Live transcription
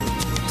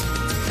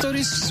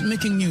stories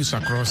making news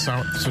across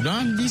South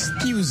Sudan this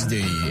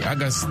Tuesday,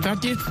 August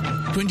 30th,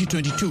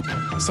 2022.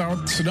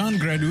 South Sudan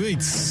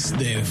graduates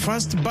the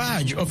first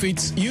batch of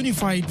its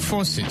unified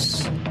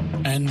forces.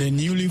 And the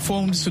newly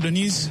formed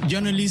Sudanese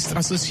Journalists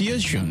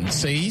Association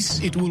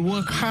says it will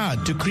work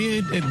hard to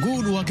create a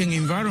good working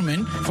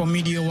environment for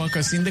media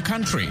workers in the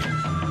country.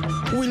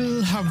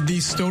 We'll have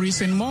these stories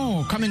and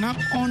more coming up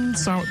on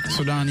South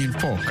Sudan in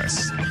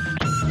Focus.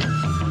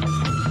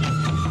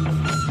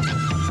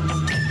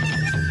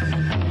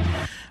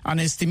 An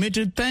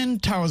estimated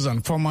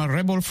 10,000 former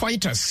rebel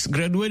fighters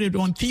graduated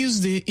on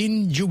Tuesday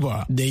in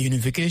Juba. The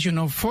unification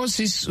of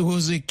forces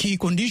was a key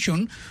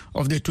condition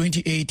of the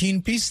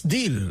 2018 peace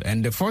deal,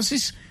 and the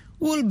forces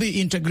will be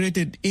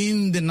integrated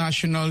in the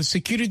National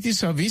Security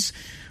Service,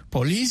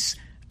 police,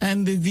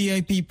 and the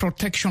VIP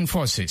protection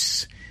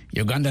forces.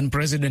 Ugandan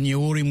President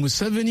Yoweri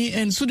Museveni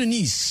and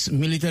Sudanese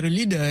military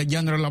leader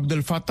General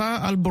Abdel Fattah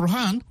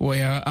al-Burhan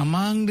were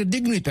among the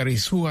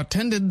dignitaries who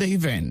attended the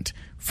event.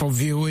 For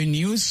VOA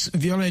News,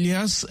 Viola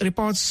Elias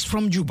reports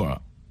from Juba.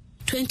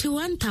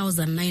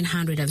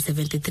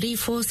 21,973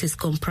 forces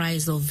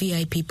comprise of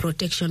VIP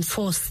Protection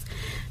Force,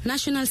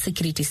 National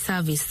Security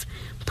Service,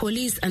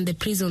 Police and the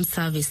Prison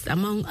Service,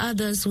 among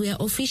others, were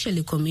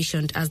officially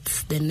commissioned as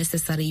the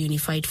necessary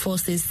unified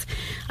forces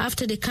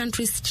after the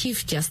country's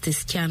Chief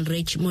Justice Chan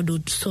Rech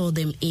Modud saw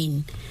them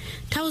in.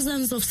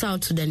 Thousands of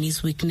South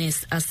Sudanese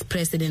witnessed as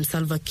President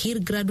Salva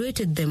Kiir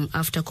graduated them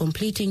after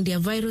completing their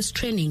virus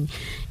training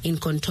in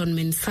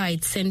cantonment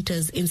site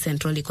centers in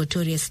Central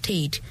Equatoria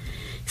State.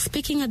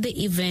 Speaking at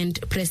the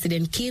event,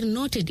 President Kiir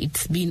noted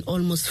it's been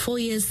almost 4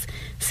 years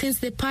since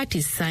the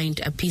parties signed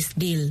a peace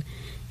deal.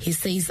 He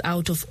says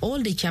out of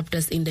all the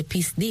chapters in the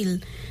peace deal,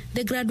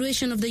 the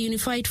graduation of the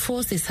unified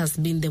forces has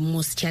been the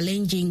most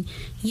challenging,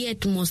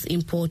 yet most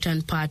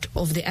important part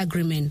of the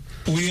agreement.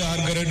 We are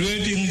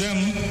graduating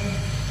them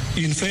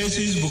in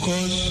phases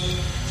because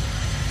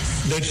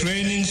the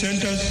training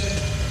centers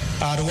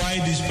are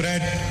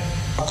widespread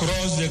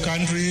across the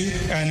country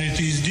and it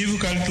is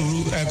difficult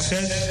to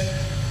access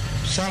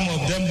some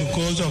of them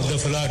because of the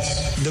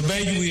floods. The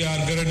batch we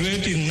are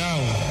graduating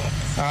now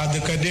are the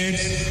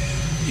cadets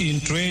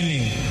in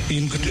training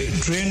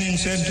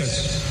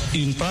centers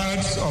in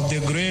parts of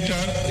the greater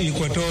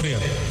Equatoria.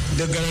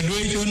 The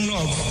graduation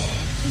of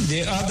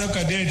the other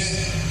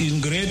cadets in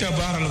Greater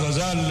Bahr el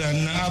Ghazal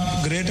and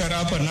Greater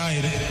Upper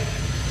Nile,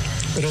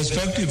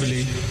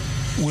 respectively,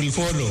 will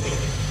follow.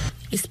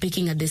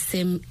 Speaking at the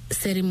same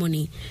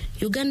ceremony,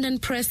 Ugandan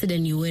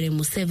President Yoweri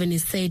Museveni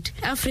said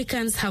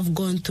Africans have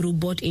gone through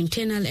both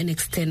internal and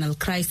external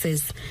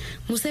crises.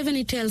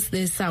 Museveni tells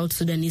the South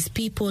Sudanese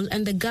people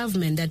and the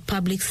government that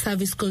public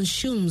service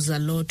consumes a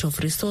lot of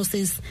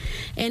resources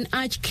and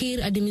urged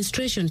Kiir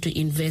administration to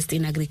invest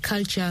in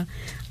agriculture,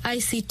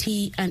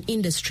 ICT and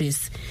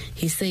industries.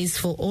 He says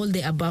for all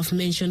the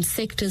above-mentioned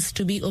sectors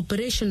to be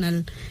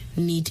operational,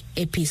 need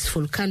a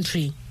peaceful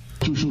country.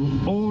 We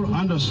should all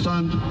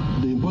understand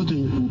the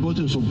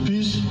importance of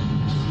peace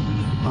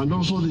and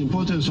also the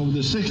importance of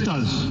the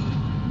sectors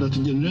that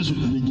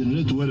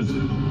generate wealth,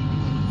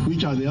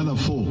 which are the other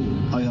four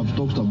I have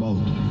talked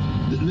about.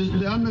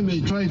 The army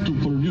may try to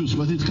produce,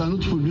 but it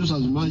cannot produce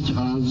as much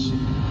as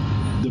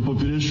the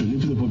population,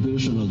 if the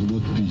population has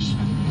got peace.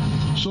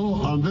 So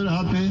I'm very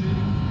happy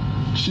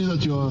to see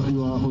that you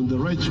are on the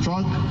right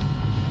track.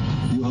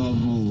 You have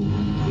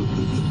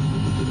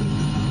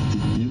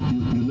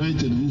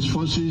united these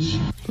forces.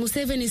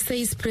 Museveni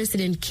says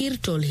President Kiir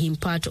told him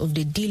part of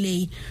the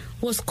delay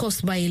was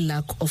caused by a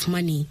lack of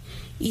money.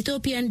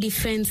 Ethiopian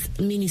Defense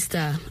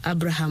Minister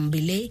Abraham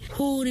Bile,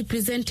 who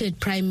represented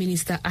Prime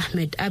Minister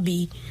Ahmed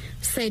Abiy,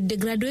 said the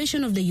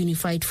graduation of the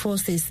unified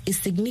forces is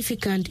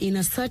significant in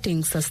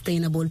asserting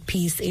sustainable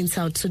peace in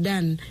South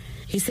Sudan.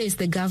 He says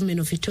the government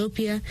of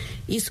Ethiopia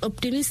is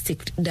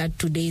optimistic that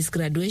today's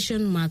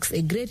graduation marks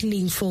a great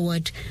leap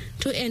forward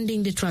to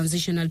ending the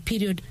transitional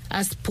period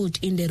as put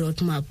in the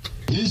roadmap.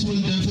 This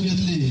will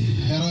definitely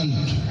herald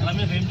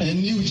a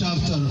new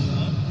chapter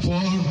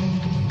for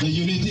the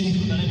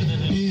unity,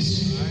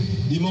 peace,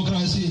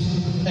 democracy,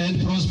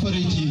 and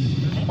prosperity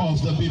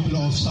of the people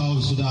of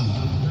South Sudan.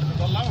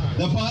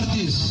 The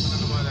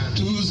parties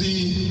to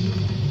the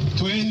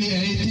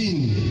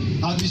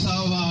 2018 Addis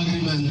Ababa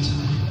Agreement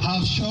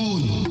have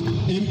shown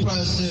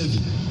impressive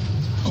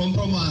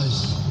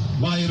compromise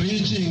by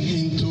reaching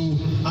into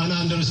an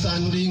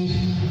understanding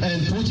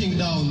and putting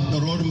down the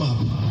roadmap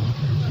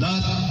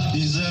that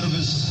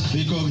deserves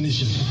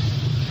recognition.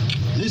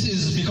 This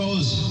is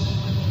because,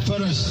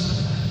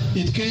 first,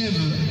 it gave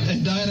a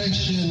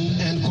direction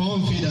and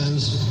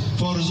confidence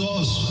for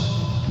those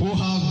who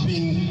have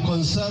been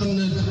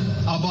concerned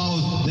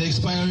about the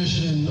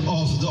expiration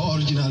of the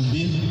original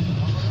bill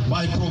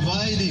by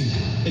providing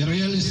a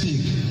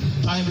realistic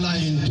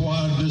timeline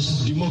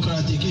towards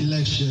democratic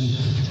election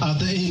at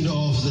the end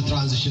of the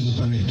transition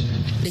period.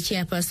 The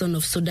chairperson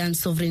of Sudan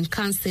Sovereign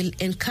Council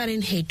and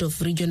current head of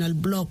Regional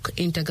Bloc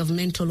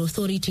Intergovernmental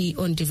Authority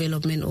on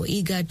Development or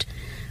IGAD,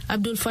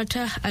 Abdel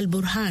Fattah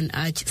al-Burhan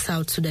urged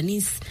South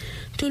Sudanese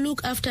to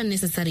look after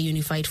necessary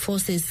unified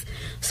forces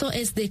so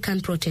as they can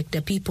protect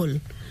the people.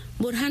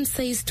 Burhan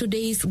says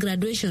today's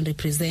graduation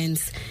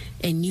represents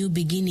a new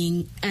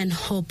beginning and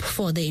hope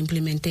for the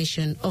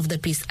implementation of the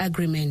peace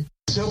agreement.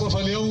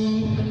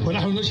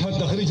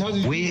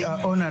 We are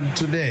honored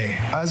today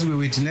as we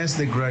witness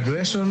the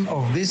graduation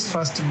of this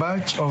first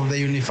batch of the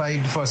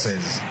unified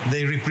forces.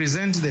 They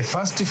represent the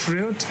first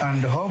fruit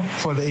and hope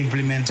for the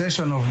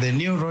implementation of the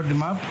new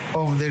roadmap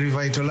of the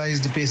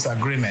revitalized peace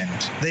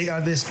agreement. They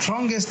are the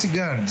strongest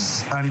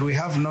guards, and we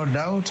have no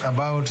doubt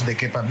about the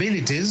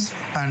capabilities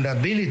and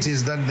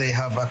abilities that they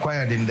have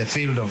acquired in the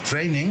field of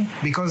training,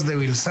 because they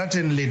will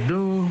certainly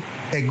do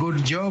a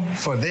good job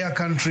for their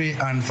country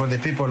and for the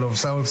people of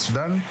South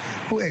Sudan,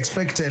 who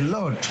expect a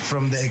lot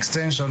from the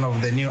extension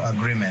of the new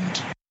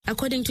agreement.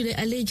 According to the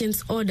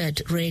allegiance order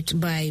read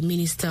by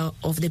Minister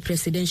of the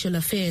Presidential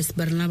Affairs,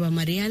 Barnaba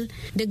Marial,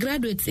 the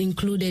graduates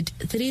included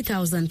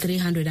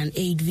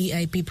 3,308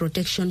 VIP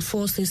protection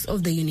forces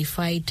of the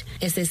unified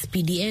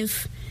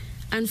SSPDF,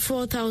 and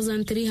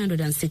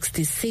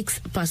 4,366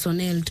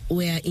 personnel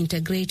were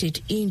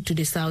integrated into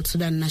the South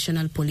Sudan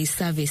National Police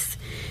Service.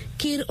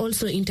 Kir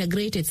also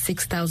integrated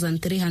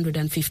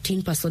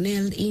 6,315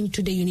 personnel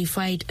into the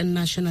Unified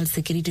National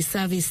Security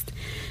Service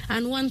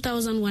and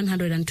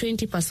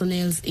 1,120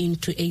 personnel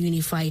into a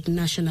Unified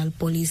National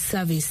Police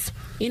Service.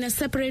 In a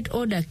separate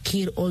order,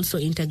 Kir also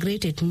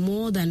integrated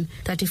more than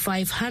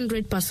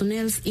 3,500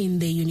 personnel in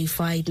the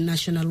Unified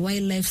National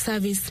Wildlife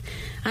Service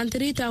and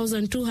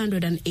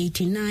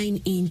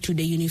 3,289 into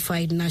the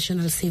Unified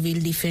National Civil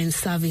Defense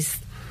Service.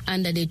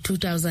 Under the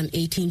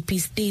 2018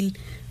 peace deal,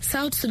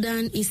 South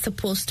Sudan is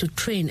supposed to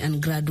train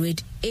and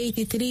graduate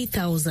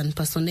 83,000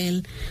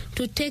 personnel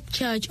to take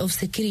charge of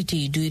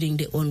security during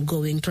the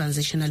ongoing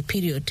transitional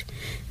period.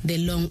 The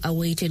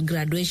long-awaited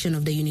graduation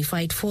of the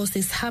unified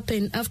forces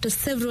happened after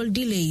several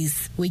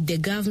delays, which the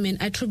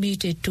government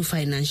attributed to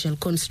financial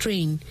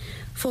constraint.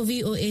 For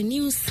VOA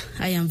News,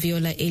 I am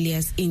Viola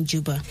Elias in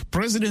Juba.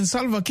 President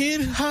Salva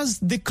Kiir has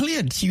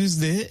declared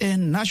Tuesday a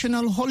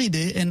national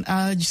holiday and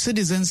urged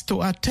citizens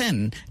to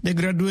attend the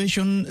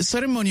graduation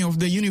ceremony of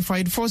the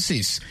unified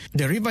forces.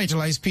 The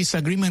revitalized peace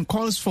agreement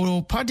calls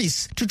for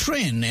parties to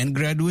train and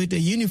graduate a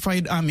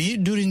unified army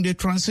during the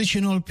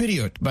transitional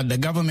period. But the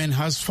government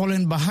has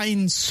fallen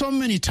behind so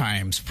many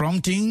times,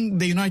 prompting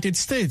the United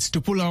States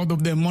to pull out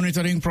of the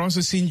monitoring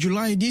process in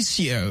July this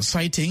year,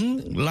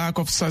 citing lack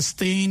of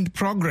sustained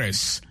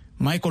progress.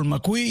 Michael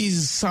Makui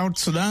is South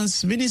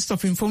Sudan's Minister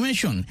of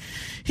Information.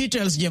 He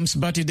tells James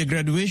Batty the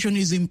graduation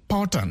is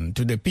important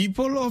to the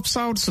people of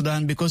South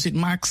Sudan because it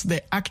marks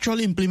the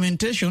actual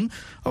implementation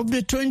of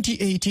the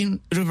 2018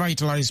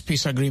 revitalized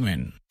peace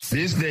agreement.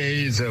 This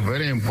day is a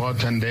very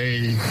important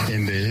day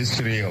in the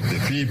history of the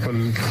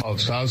people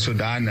of South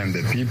Sudan and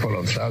the people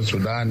of South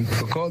Sudan,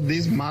 because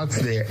this marks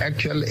the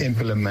actual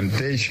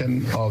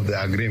implementation of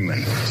the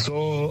agreement.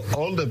 So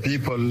all the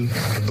people,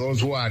 those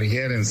who are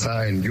here in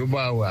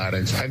Juba, who are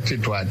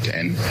expected to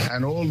attend,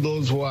 and all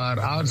those who are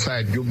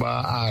outside Juba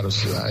are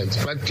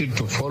expected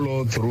to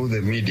follow through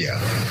the media.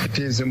 It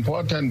is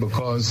important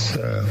because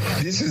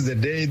this is the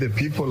day the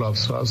people of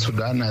South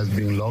Sudan has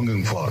been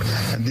longing for,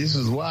 and this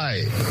is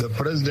why the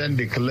President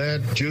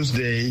declared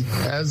Tuesday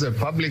as a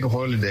public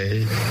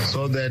holiday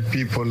so that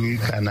people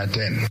can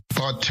attend.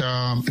 But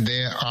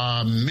there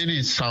are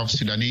many South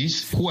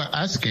Sudanese who are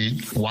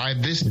asking why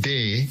this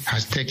day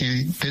has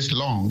taken this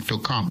long to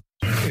come.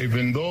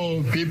 Even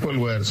though people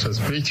were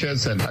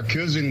suspicious and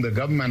accusing the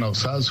government of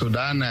South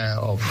Sudan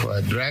of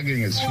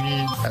dragging its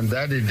feet, and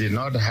that it did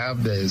not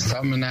have the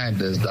stamina and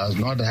does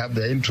not have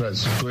the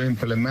interest to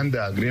implement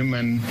the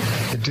agreement,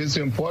 it is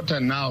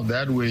important now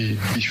that we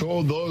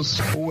show those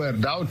who were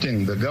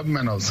doubting the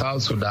government of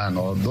South Sudan,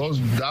 or those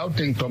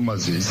doubting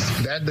Thomases,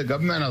 that the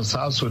government of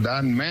South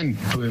Sudan meant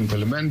to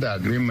implement the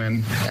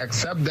agreement,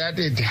 except that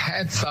it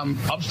had some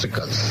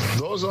obstacles.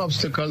 Those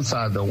obstacles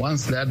are the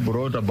ones that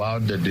brought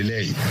about the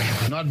delay.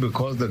 Not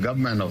because the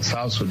government of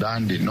South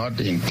Sudan did not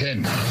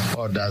intend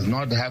or does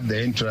not have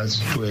the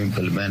interest to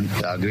implement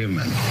the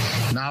agreement.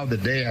 Now the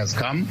day has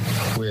come,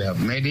 we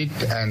have made it,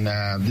 and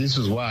this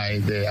is why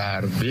they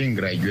are being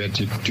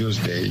graduated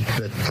Tuesday,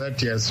 the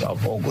 30th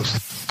of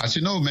August. As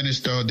you know,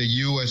 Minister, the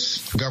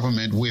U.S.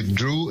 government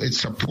withdrew its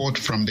support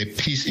from the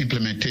peace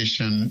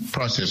implementation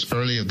process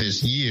earlier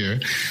this year,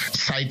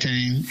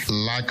 citing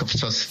lack of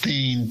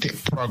sustained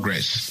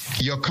progress.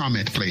 Your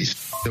comment, please.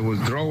 The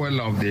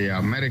withdrawal of the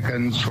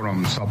Americans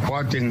from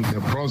supporting the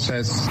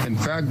process. In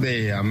fact,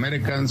 the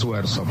Americans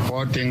were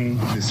supporting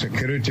the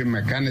security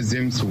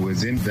mechanisms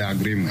within the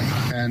agreement.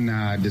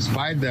 And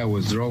despite their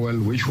withdrawal,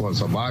 which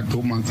was about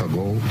 2 months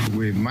ago,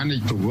 we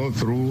managed to go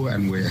through,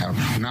 and we have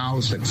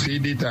now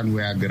succeeded, and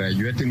we are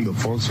graduating the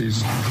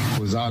forces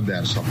without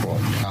their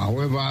support.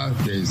 However,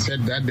 they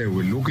said that they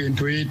will look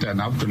into it, and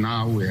up to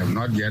now, we have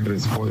not yet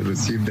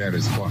received their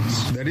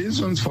response. The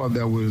reasons for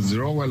the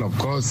withdrawal, of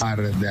course, are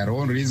their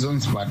own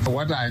reasons, but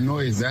what I know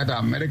is that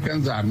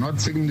Americans are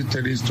not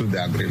signatories to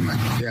the agreement.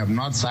 They have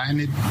not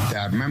signed it. They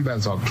are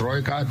members of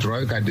Troika.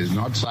 Troika did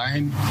not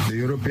sign. The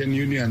European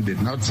Union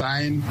did not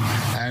sign,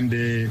 and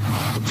the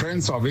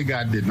Friends of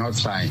IGAD did not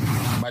sign.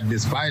 But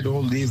despite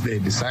all this, they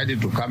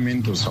decided to come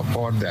in to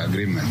support the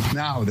agreement.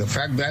 Now, the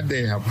fact that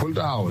they have pulled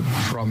out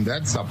from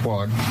that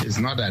support is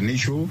not an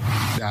issue.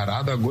 There are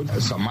other good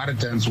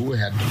Samaritans who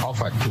had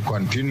offered to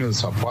continue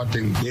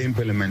supporting the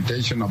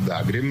implementation of the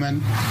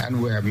agreement,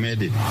 and we have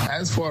made it.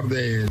 As for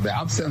the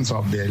absence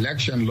of the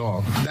election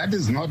law, that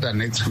is not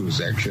an excuse,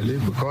 actually,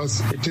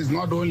 because it is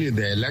not only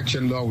the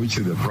election law which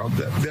is the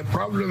problem. The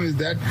problem is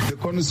that the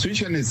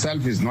Constitution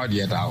itself is not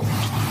yet out.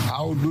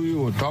 How do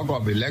you talk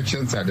of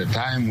elections at a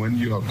time when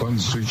your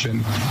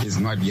Constitution is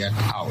not yet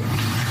out?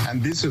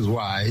 And this is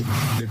why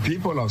the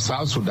people of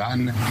South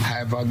Sudan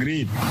have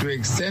agreed to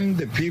extend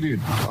the period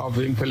of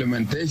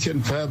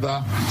implementation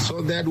further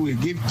so that we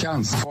give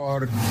chance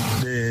for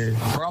the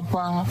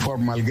proper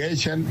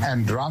formulation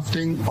and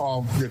drafting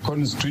of the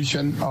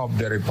Constitution of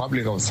the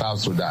Republic of South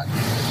Sudan.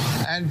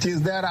 And it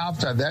is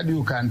thereafter that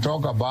you can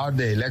talk about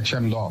the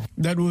election law.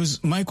 That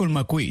was Michael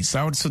Makui,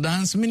 South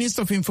Sudan's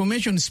Minister of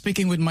Information,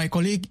 speaking with my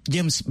colleague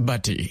James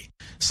Batty.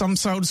 Some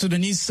South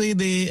Sudanese say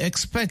they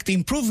expect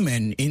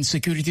improvement in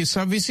security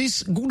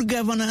services, good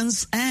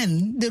governance,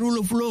 and the rule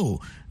of law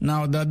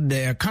now that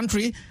their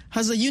country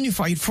has a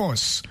unified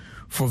force.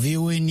 For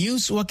VOA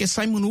News, Wake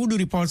Simon Wood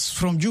reports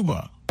from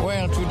Juba.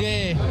 Well,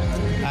 today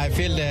I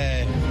feel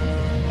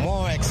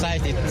more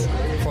excited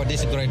for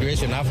this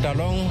graduation after a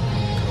long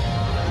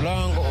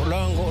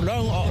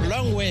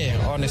way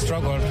on the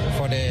struggle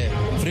for the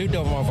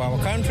freedom of our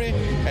country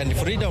and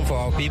freedom for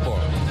our people.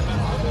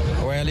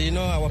 Well, you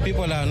know, our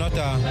people are not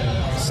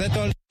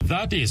settled.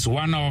 That is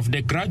one of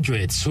the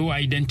graduates who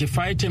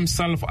identified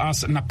himself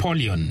as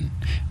Napoleon.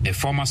 A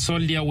former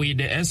soldier with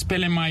the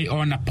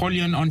SPLMIO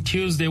Napoleon on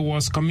Tuesday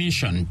was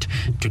commissioned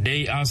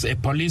today as a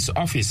police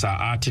officer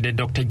at the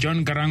Dr.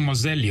 John Garang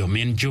Mausoleum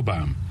in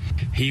Juba.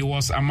 He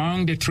was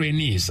among the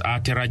trainees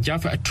at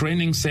Rajaf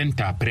Training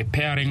Center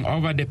preparing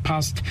over the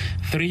past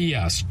 3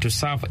 years to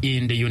serve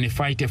in the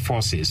Unified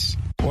Forces.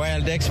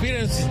 Well, the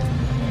experience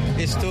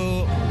is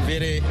too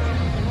very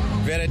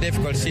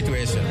difficult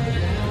situation.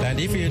 And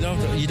if you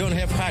don't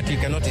have heart, you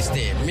cannot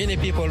stay. Many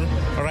people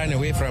run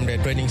away from the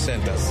training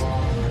centers.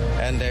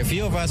 And a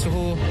few of us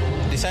who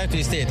decide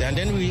to stay. And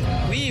then we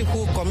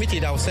who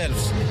committed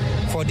ourselves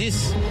for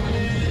this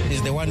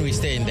is the one we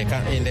stay in the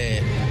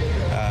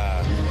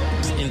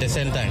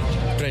center,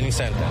 training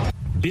center.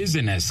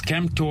 Business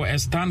came to a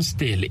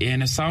standstill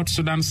in South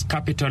Sudan's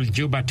capital,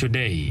 Juba,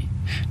 today.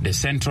 The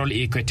Central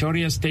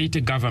Equatorial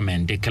State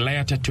government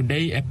declared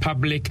today a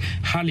public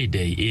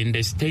holiday in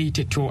the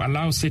state to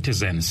allow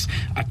citizens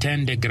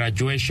attend the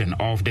graduation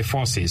of the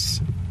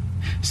forces.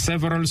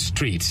 Several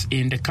streets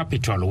in the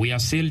capital were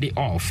sealed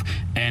off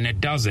and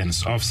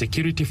dozens of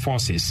security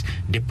forces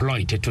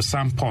deployed to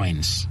some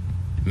points.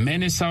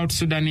 Many South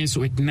Sudanese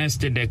witnessed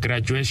the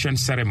graduation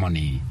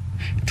ceremony.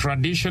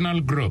 Traditional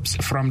groups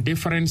from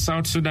different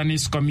South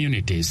Sudanese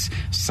communities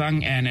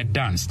sang and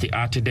danced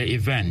at the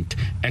event,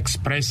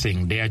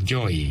 expressing their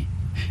joy.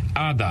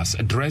 Others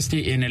dressed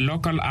in a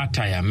local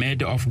attire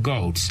made of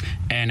goats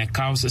and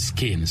cows'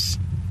 skins.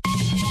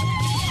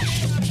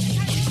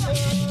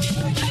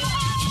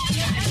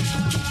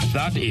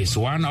 That is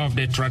one of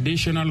the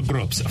traditional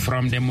groups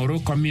from the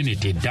Muru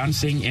community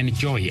dancing in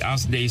joy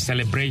as they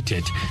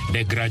celebrated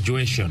the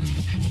graduation.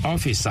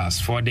 Officers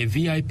for the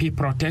VIP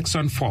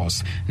Protection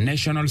Force,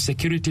 National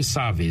Security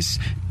Service,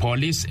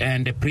 Police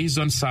and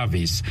Prison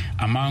Service,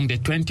 among the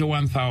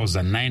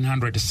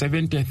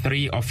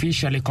 21,973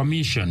 officially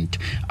commissioned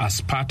as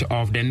part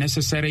of the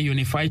necessary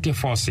unified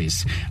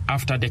forces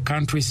after the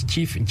country's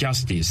Chief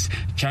Justice,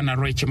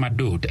 Chanarech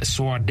Madud,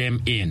 swore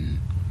them in.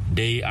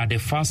 They are the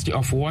first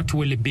of what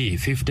will be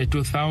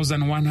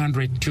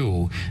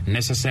 52,102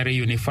 necessary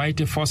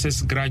Unified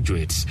Forces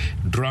graduates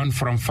drawn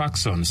from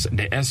factions,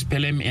 the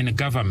SPLM in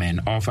government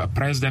of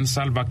President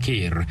Salva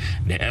Kiir,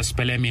 the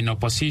SPLM in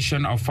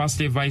opposition of First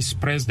Vice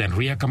President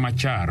Riek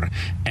Machar,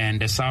 and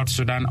the South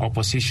Sudan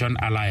Opposition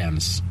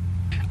Alliance.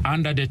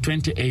 Under the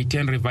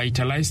 2018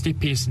 revitalized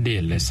peace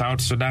deal,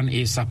 South Sudan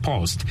is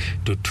supposed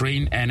to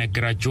train and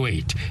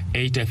graduate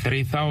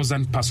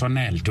 83,000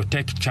 personnel to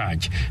take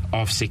charge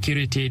of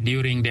security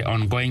during the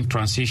ongoing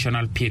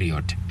transitional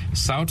period.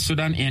 South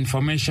Sudan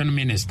Information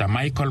Minister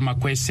Michael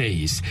Makui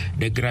says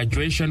the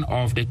graduation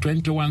of the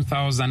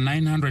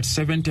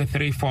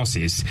 21,973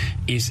 forces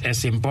is a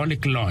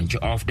symbolic launch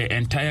of the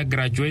entire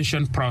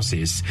graduation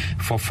process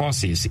for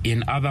forces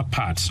in other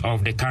parts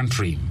of the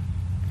country.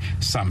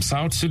 Some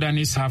South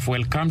Sudanese have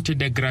welcomed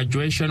the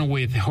graduation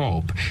with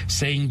hope,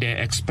 saying they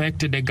expect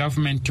the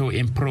government to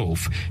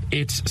improve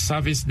its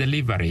service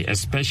delivery,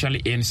 especially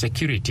in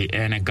security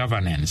and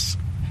governance.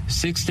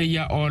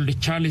 60-year-old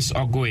Charles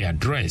Oguya,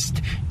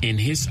 dressed in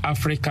his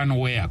African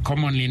wear,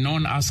 commonly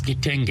known as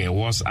kitenge,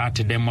 was at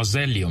the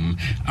mausoleum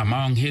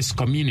among his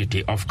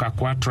community of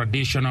Kakwa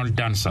traditional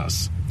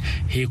dancers.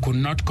 He could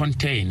not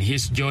contain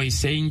his joy,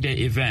 saying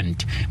the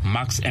event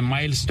marks a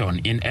milestone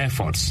in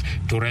efforts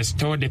to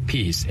restore the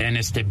peace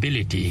and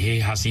stability he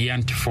has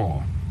yearned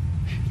for.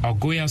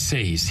 Oguya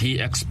says he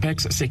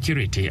expects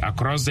security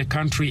across the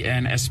country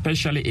and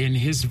especially in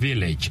his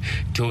village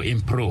to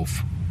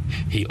improve.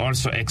 He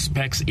also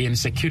expects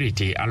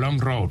insecurity along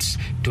roads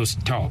to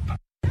stop.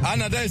 I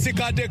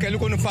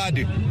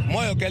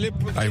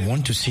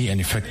want to see an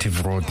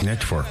effective road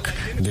network.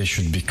 There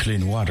should be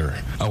clean water.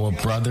 Our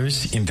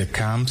brothers in the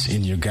camps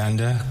in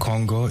Uganda,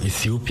 Congo,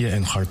 Ethiopia,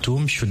 and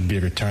Khartoum should be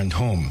returned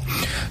home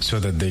so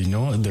that they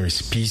know there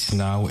is peace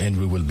now and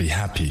we will be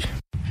happy.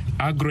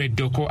 Agre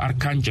Doko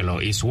Arcangelo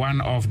is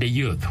one of the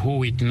youth who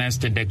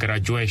witnessed the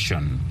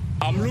graduation.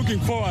 I'm looking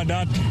forward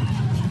that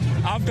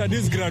after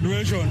this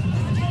graduation,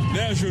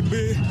 there should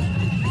be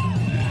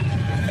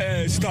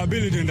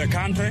stability in the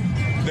country.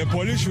 The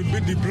police should be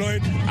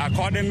deployed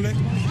accordingly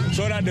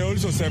so that they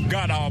also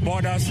safeguard our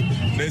borders,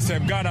 they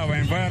safeguard our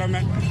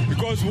environment.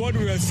 Because what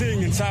we are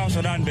seeing in South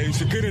Sudan, the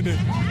insecurity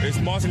is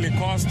mostly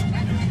caused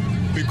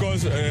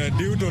because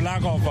due to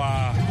lack of,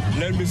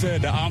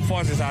 the armed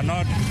forces are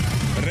not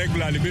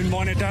regularly being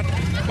monitored.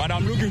 But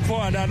I'm looking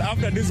forward that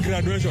after this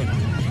graduation,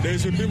 they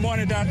should be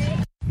monitored.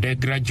 The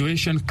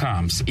graduation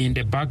comes in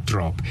the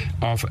backdrop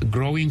of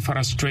growing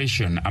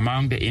frustration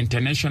among the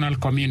international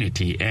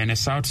community and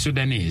South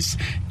Sudanese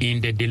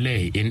in the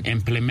delay in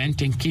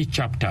implementing key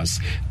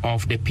chapters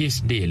of the peace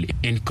deal,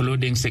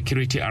 including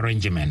security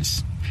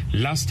arrangements.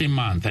 Last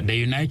month, the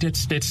United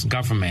States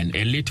government,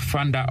 a lead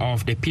funder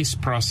of the peace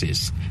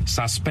process,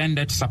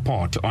 suspended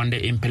support on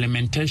the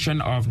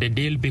implementation of the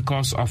deal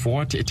because of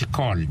what it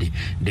called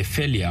the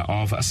failure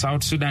of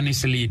South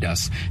Sudanese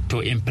leaders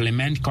to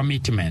implement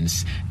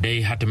commitments they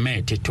had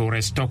made to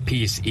restore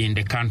peace in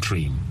the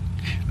country.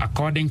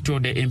 According to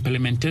the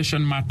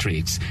implementation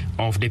matrix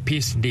of the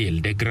peace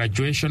deal, the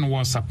graduation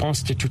was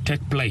supposed to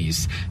take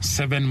place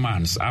 7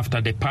 months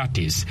after the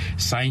parties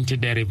signed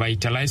the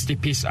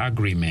revitalized peace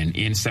agreement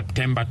in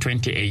September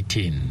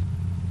 2018.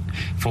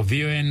 For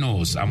VOA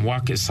News, I'm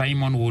Wake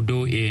Simon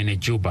Wudu in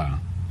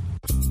Juba.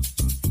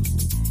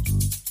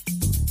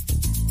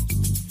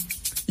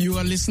 You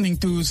are listening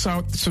to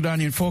South Sudan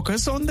in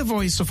Focus on the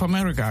Voice of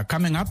America.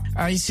 Coming up,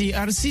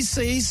 ICRC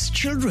says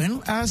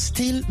children are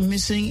still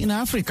missing in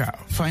Africa.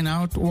 Find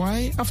out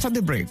why after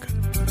the break.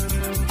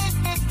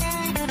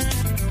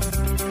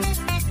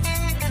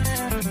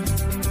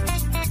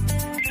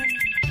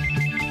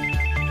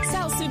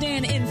 South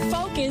Sudan in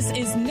Focus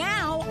is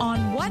now on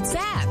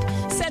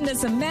WhatsApp. Send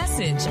us a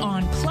message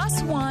on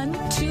 +1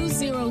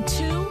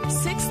 202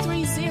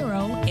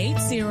 630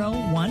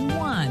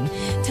 8011.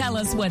 Tell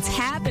us what's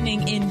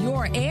happening in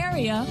your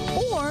area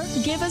or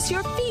give us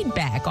your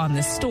feedback on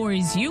the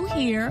stories you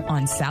hear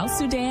on South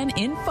Sudan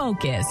in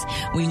Focus.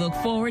 We look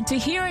forward to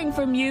hearing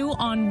from you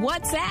on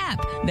WhatsApp.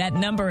 That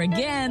number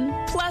again,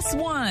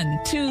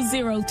 +1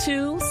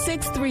 202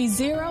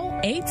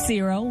 630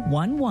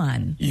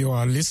 8011. You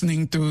are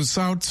listening to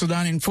South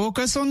Sudan in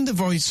Focus on the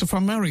Voice of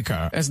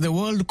America. As the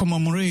world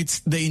commemorates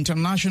the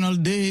International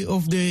Day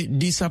of the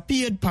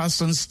Disappeared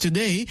Persons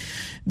today,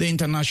 the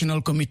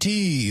International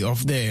Committee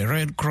of the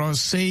Red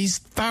Cross says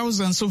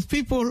thousands of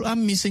people are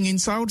missing in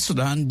South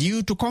Sudan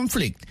due to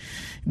conflict.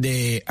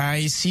 The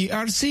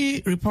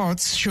ICRC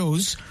reports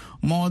shows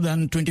more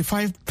than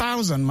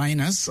 25,000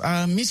 minors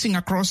are missing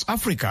across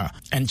Africa,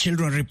 and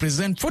children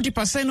represent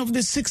 40% of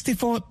the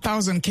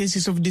 64,000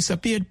 cases of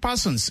disappeared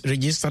persons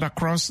registered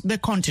across the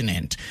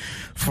continent.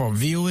 For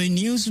VOA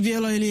News,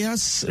 Viela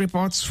Elias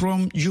reports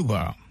from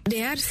Juba.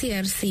 The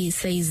RCRC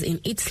says in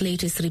its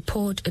latest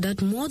report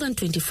that more than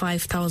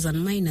 25,000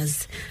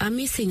 minors are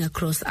missing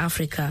across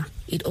Africa.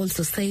 It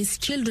also says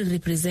children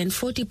represent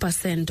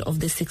 40% of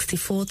the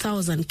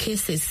 64,000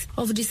 cases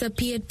of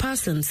disappeared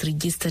persons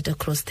registered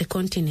across the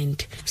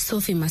continent.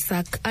 Sophie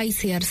Masak,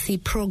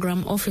 ICRC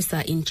Program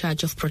Officer in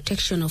charge of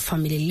protection of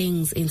family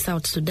links in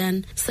South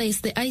Sudan, says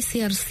the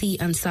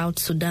ICRC and South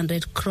Sudan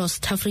Red Cross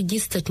have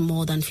registered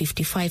more than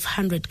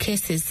 5,500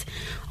 cases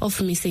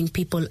of missing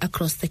people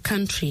across the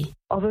country.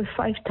 Over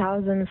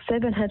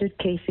 5,700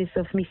 cases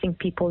of missing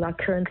people are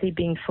currently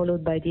being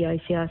followed by the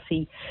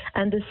ICRC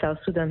and the South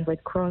Sudan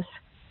Red Cross.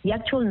 The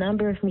actual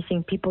number of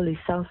missing people in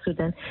South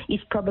Sudan is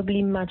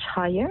probably much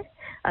higher,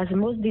 as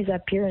most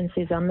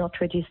disappearances are not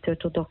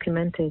registered or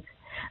documented.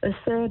 A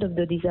third of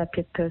the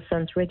disappeared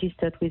persons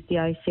registered with the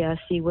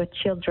ICRC were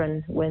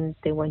children when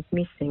they went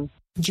missing.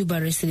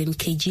 Juba resident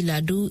KG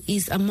Ladu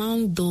is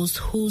among those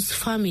whose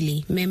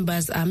family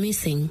members are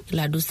missing.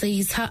 Ladu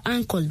says her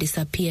uncle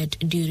disappeared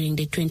during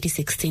the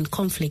 2016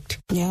 conflict.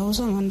 He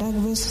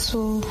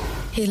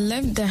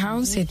left the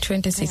house in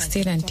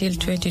 2016 until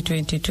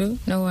 2022.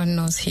 No one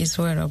knows his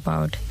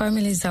whereabouts.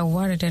 Families are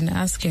worried and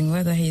asking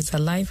whether he is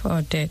alive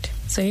or dead.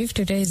 So if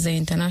today is the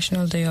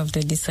International Day of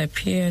the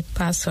Disappeared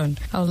Person,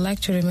 I would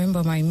like to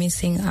remember my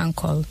missing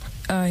uncle.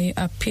 I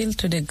appeal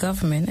to the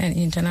government and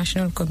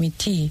International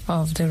Committee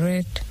of the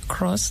Red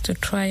Cross to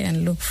try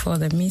and look for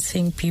the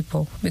missing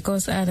people,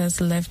 because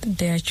others left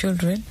their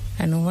children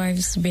and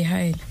wives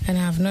behind and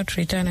have not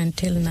returned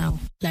until now.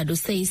 Ladu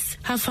says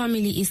her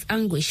family is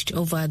anguished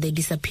over the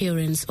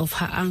disappearance of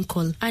her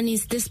uncle and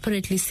is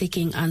desperately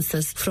seeking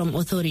answers from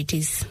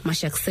authorities.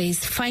 Mashak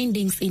says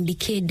findings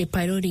indicate the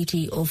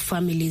priority of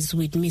families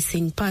with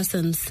missing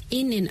persons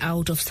in and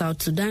out of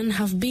South Sudan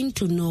have been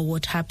to know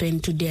what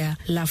happened to their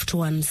loved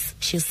ones.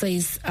 She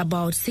says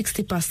about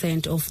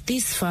 60% of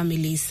these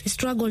families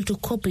struggle to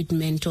cope with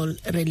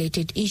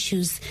mental-related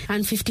issues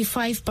and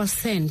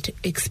 55%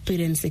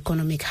 experience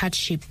economic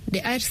hardship. The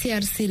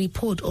ICRC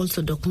report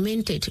also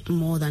documented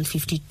more than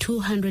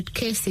 5,200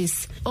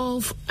 cases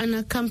of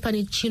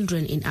unaccompanied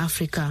children in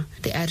Africa.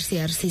 The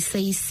ICRC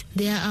says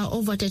there are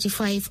over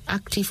 35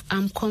 active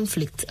armed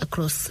conflicts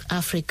across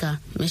Africa.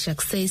 Meshach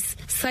says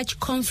such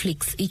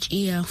conflicts each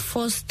year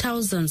force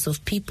thousands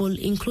of people,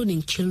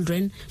 including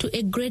children, to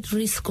a great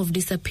risk of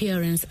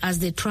disappearance as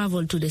they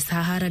travel to the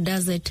Sahara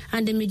Desert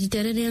and the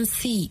Mediterranean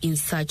Sea in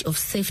search of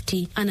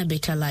safety and a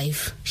better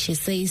life. She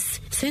says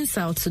since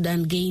South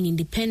Sudan gained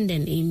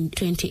independence in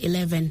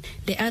 2011,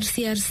 the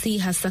RCRC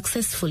has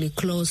successfully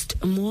closed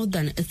more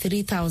than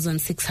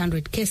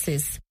 3,600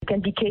 cases. It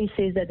can be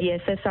cases that the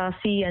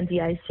SSRC and the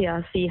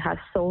ICRC have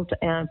solved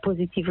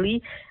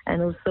positively,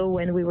 and also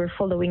when we were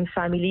following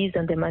families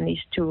and they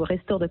managed to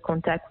restore the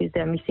contact with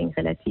their missing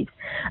relatives.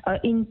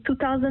 In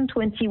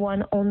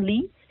 2021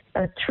 only,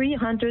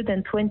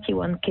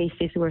 321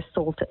 cases were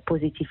solved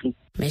positively.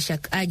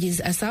 Meshach urges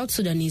South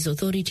Sudanese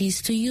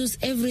authorities to use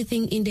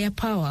everything in their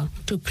power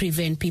to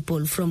prevent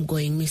people from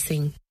going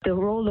missing. The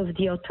role of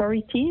the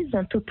authorities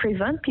and to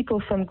prevent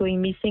people from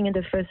going missing in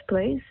the first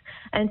place,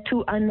 and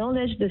to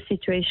acknowledge the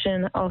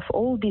situation of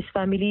all these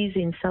families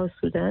in South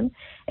Sudan,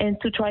 and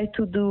to try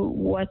to do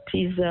what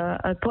is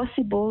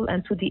possible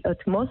and to the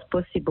utmost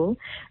possible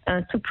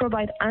to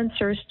provide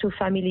answers to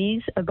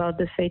families about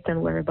the fate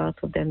and whereabouts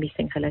of their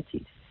missing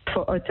relatives.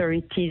 For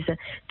authorities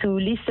to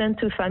listen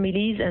to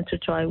families and to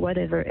try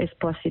whatever is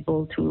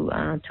possible to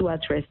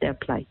address their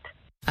plight.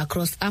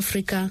 Across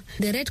Africa,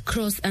 the Red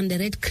Cross and the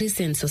Red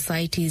Crescent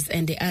societies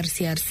and the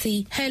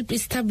RCRC helped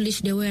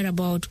establish the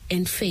whereabouts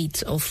and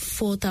fates of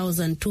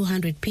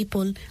 4,200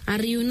 people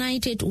and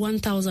reunited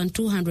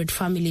 1,200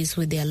 families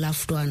with their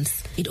loved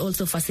ones. It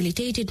also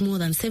facilitated more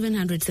than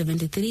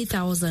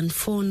 773,000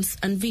 phones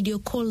and video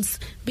calls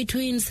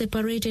between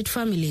separated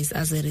families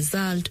as a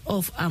result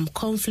of armed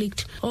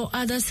conflict or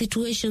other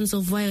situations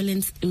of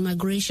violence,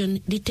 immigration,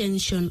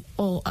 detention,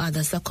 or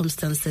other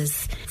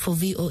circumstances. For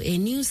VOA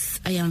News,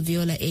 I am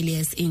Viola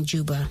Elias in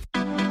Juba.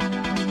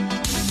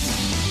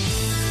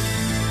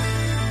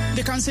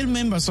 The council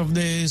members of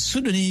the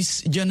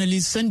Sudanese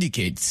Journalists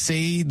Syndicate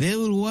say they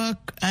will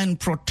work and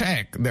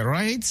protect the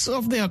rights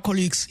of their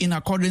colleagues in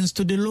accordance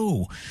to the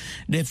law.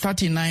 The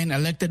 39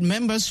 elected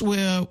members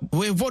were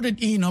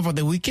voted in over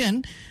the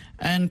weekend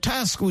and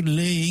tasked with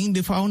laying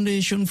the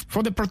foundation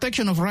for the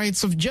protection of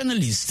rights of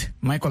journalists.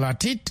 Michael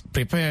Atit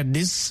prepared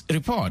this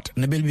report.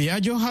 Nabil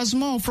Biagio has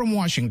more from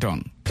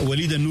Washington.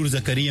 وليد النور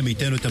زكريا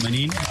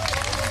 280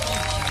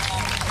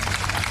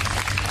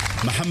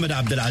 محمد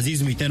عبد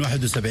العزيز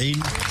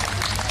 271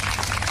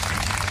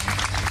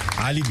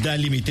 علي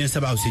الدالي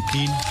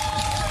 267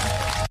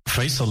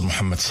 Faisal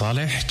Muhammad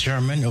Saleh,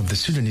 chairman of the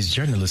Sudanese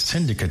Journalists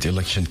Syndicate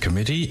Election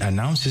Committee,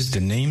 announces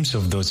the names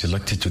of those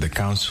elected to the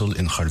council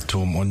in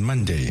Khartoum on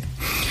Monday.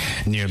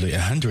 Nearly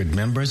 100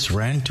 members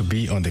ran to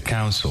be on the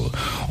council.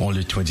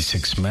 Only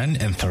 26 men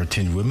and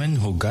 13 women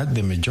who got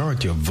the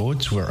majority of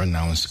votes were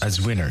announced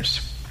as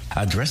winners.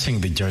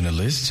 Addressing the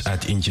journalists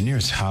at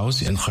Engineers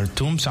House in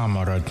Khartoum's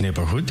Amarat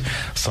neighborhood,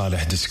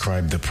 Saleh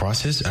described the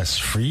process as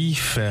free,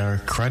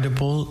 fair,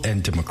 credible,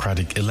 and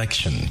democratic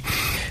election.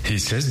 He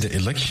says the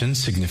election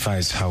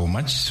signifies how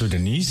much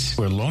Sudanese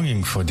were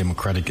longing for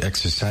democratic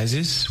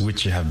exercises,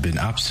 which have been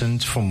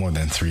absent for more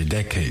than 3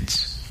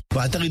 decades.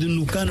 I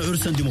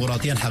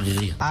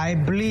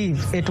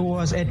believe it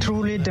was a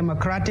truly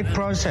democratic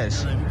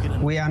process.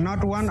 We are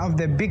not one of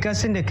the bigger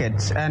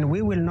syndicates, and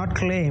we will not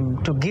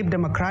claim to give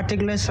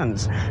democratic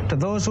lessons to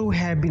those who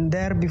have been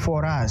there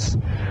before us,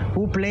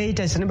 who played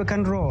a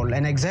significant role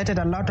and exerted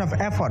a lot of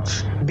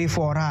efforts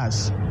before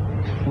us.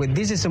 With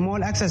this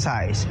small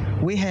exercise,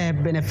 we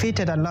have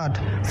benefited a lot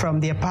from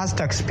their past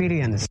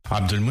experience.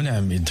 Abdul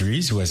Mun'im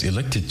Idris was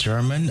elected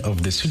chairman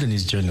of the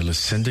Sudanese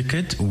Journalists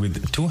Syndicate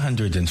with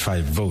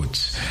 205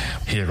 votes.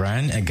 He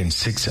ran against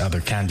 6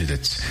 other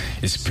candidates.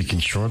 Speaking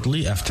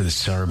shortly after the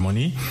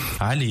ceremony,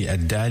 Ali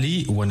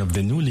Ad-Dali, one of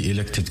the newly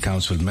elected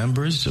council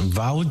members,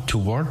 vowed to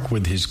work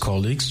with his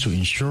colleagues to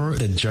ensure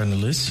that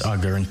journalists are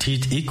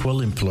guaranteed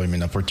equal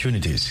employment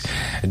opportunities.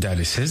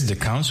 Ad-Dali says the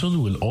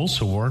council will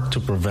also work to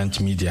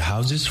prevent media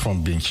houses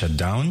from being shut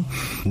down,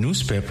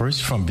 newspapers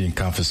from being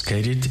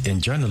confiscated,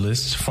 and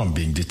journalists from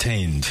being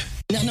detained.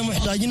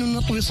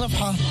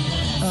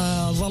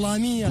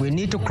 We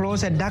need to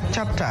close a dark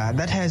chapter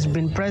that has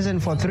been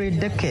present for 3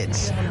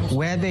 decades,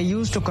 where they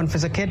used to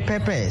confiscate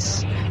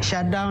papers,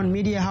 shut down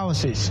media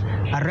houses,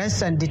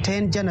 arrest and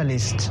detain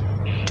journalists.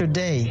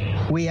 Today,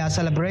 we are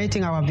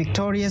celebrating our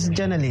victorious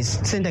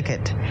journalist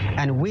syndicate,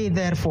 and we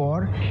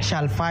therefore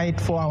shall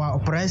fight for our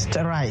oppressed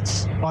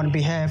rights on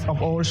behalf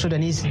of all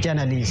Sudanese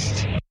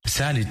journalists.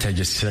 Sally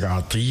Tajassir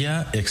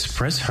Atiyah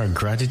expressed her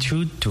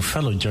gratitude to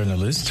fellow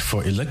journalists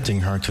for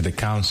electing her to the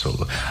council.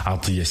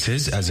 Atiyah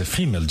says, as a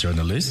female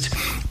journalist,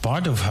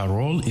 part of her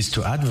role is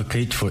to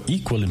advocate for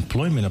equal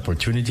employment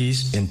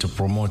opportunities and to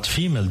promote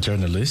female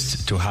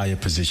journalists to higher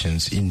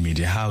positions in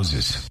media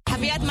houses.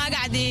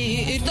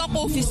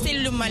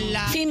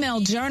 Female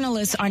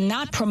journalists are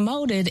not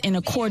promoted in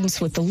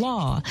accordance with the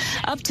law.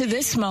 Up to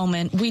this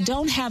moment, we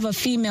don't have a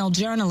female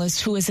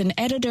journalist who is an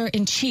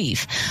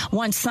editor-in-chief.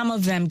 Once some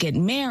of them get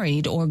married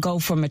or go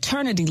for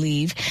maternity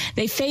leave,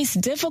 they face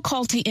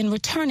difficulty in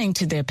returning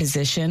to their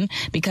position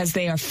because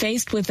they are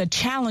faced with a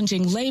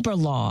challenging labor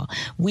law.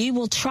 We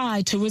will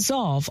try to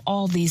resolve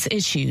all these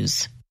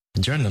issues.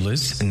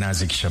 Journalist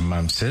Nazik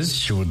Shammam says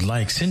she would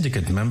like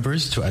syndicate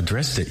members to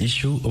address the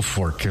issue of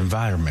work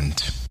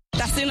environment.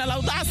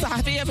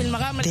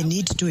 They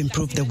need to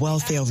improve the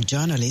welfare of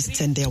journalists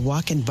and their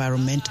work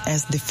environment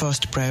as the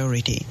first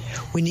priority.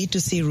 We need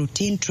to see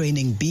routine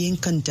training being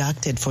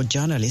conducted for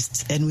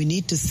journalists, and we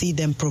need to see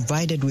them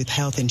provided with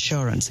health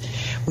insurance.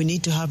 We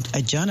need to have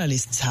a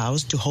journalists'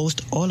 house to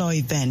host all our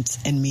events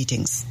and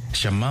meetings.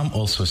 Shammam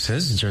also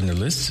says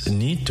journalists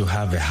need to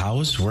have a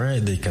house where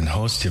they can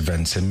host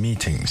events and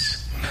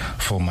meetings.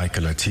 For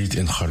Michael Atid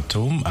in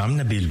Khartoum, I'm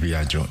Nabil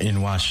Biagio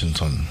in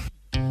Washington.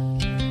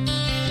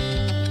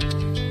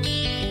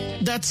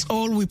 That's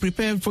all we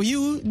prepared for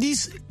you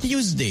this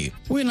Tuesday.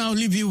 We now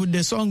leave you with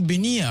the song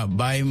Binia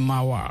by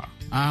Mawa.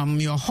 I'm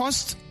your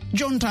host,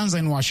 John Tanza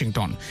in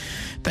Washington.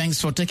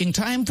 Thanks for taking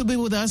time to be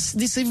with us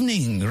this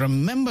evening.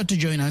 Remember to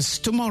join us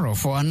tomorrow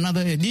for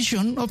another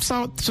edition of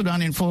South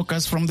Sudan in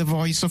Focus from the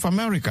Voice of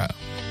America.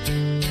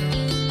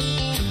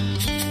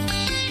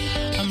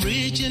 I'm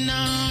reaching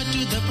out to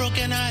the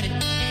broken-hearted.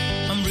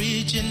 I'm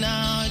reaching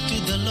out to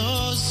the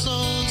lost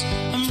souls.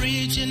 I'm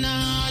reaching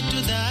out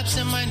to the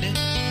absent-minded.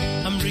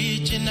 I'm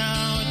reaching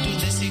out to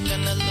the sick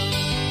and alone.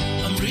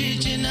 I'm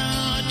reaching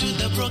out to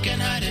the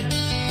broken-hearted.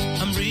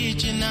 I'm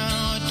reaching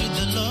out to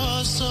the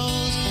lost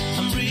souls.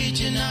 I'm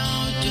reaching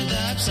out to the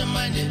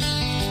absent-minded.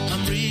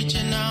 I'm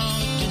reaching out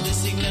to the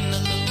sick and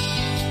alone.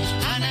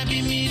 Ana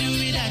bimiru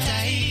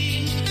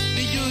widatai,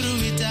 bijuru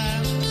wita,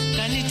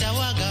 kanita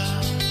waga.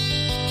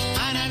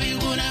 Ana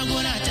biguna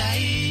guna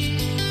tai,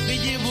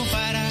 bijibu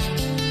para,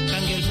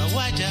 kangel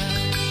bawaja.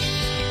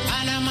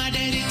 Ana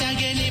maderi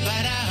tageni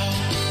barao.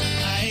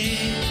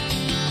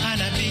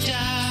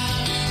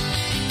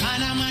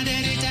 Ana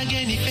maderi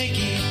tageni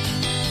feki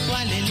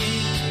walele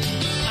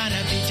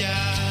ana bija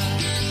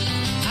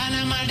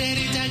ana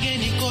maderi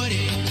tageni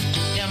kore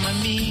ya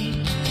mami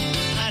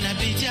ana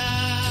bija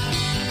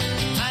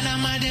ana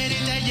maderi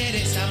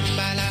tajere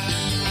sambala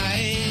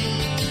ae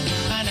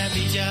ana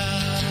bija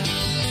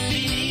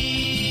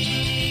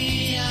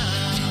binia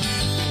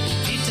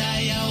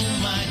itaya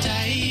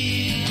umatai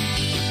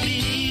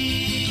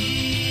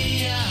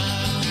binia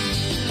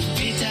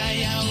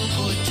itaya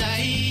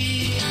ukotai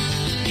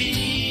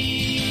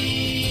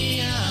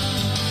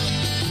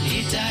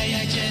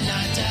Itaya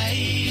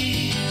Jenatai,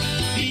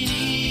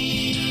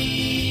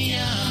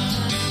 Binia,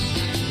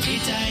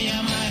 Itaya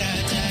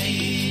Maratai.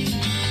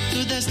 To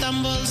the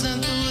stumbles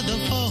and to the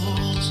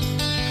falls,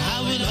 I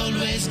will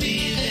always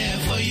be there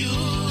for you,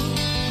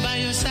 by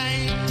your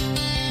side,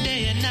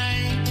 day and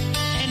night,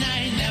 and I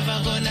ain't never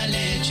gonna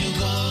let you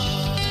go.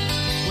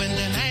 When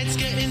the night's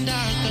getting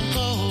dark and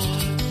cold,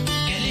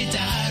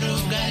 Gelitaru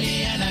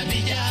Galiana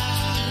Bija,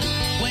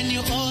 when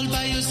you're all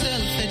by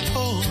yourself at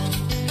home.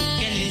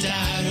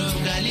 Gelitaru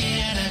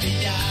Galiana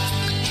Bija,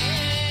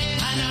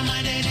 Ana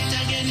Maderi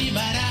Tageni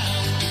Barao,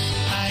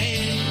 Ae,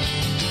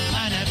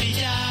 Ana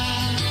Bija,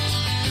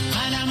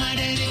 Ana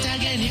Maderi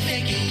Tageni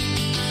Feki,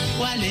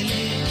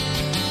 Walele,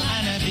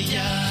 Ana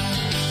Bija,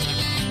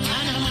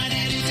 Ana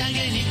Maderi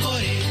Tageni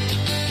Kore,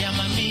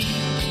 Yamami,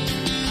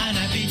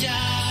 Ana Bija,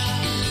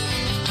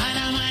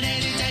 Ana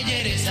Maderi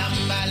Tagere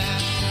Sambala,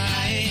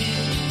 Ae,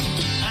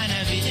 Ana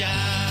Bija,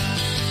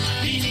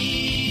 Bini.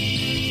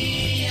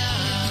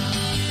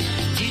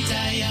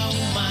 Itaya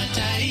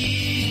umatai,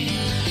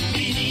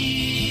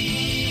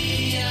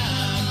 binia.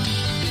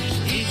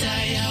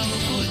 Itaya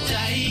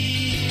ukutai,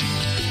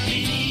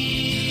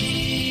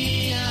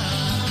 binia.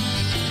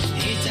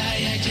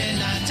 Itaya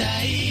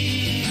jenatai,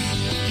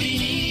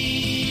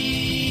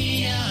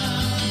 binia.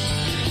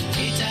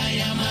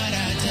 Itaya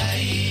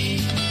maratai.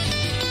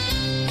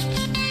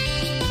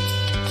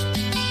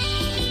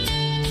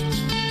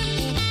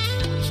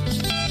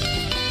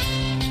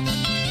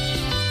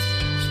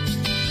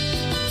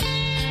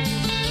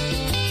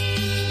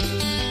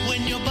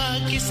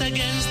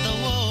 Against the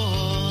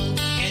wall,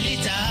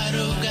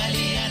 Gelitaru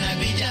Galiana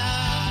Bija.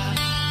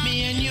 Me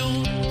and you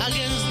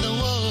against the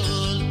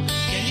wall,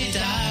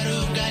 Gelitaru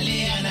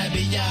Galiana.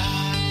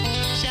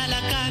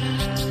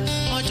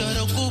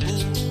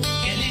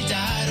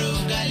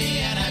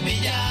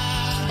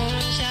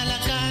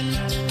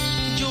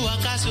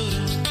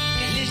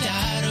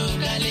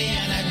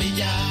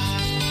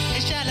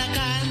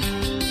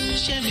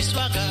 mi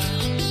swagger,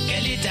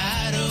 girl it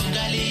has